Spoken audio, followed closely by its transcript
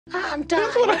I'm dying.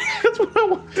 That's what I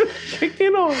want to check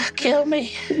in on. Kill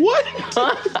me. What?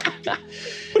 What are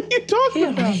you talking Kill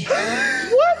about? me.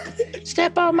 What?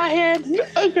 Step on my head.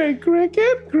 Okay,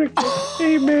 Cricket.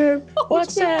 Hey, man.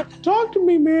 What's that? Talk to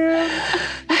me, man.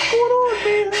 What's going on,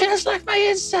 man? Feels like my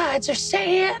insides are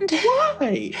sand.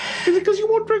 Why? Is it because you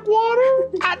won't drink water?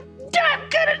 I'm not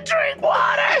gonna drink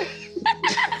water.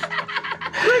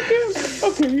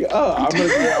 Okay,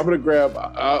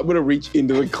 I'm gonna reach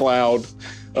into the cloud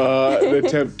and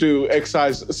attempt to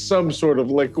excise some sort of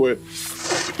liquid.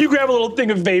 You grab a little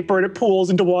thing of vapor and it pools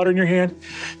into water in your hand.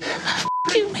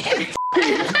 You man.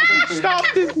 Stop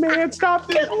this, man! Stop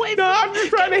this! Get away No, from I'm just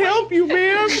trying to help you,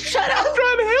 man. Shut up. I'm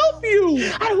trying to help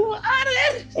you. I want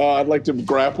it. I'd like to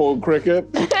grapple Cricket.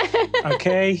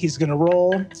 Okay, he's gonna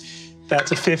roll.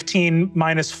 That's a 15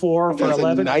 minus 4 for That's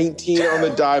 11. a 19 on the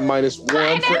die minus 1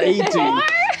 for 18. You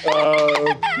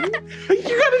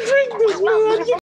gotta drink this, man.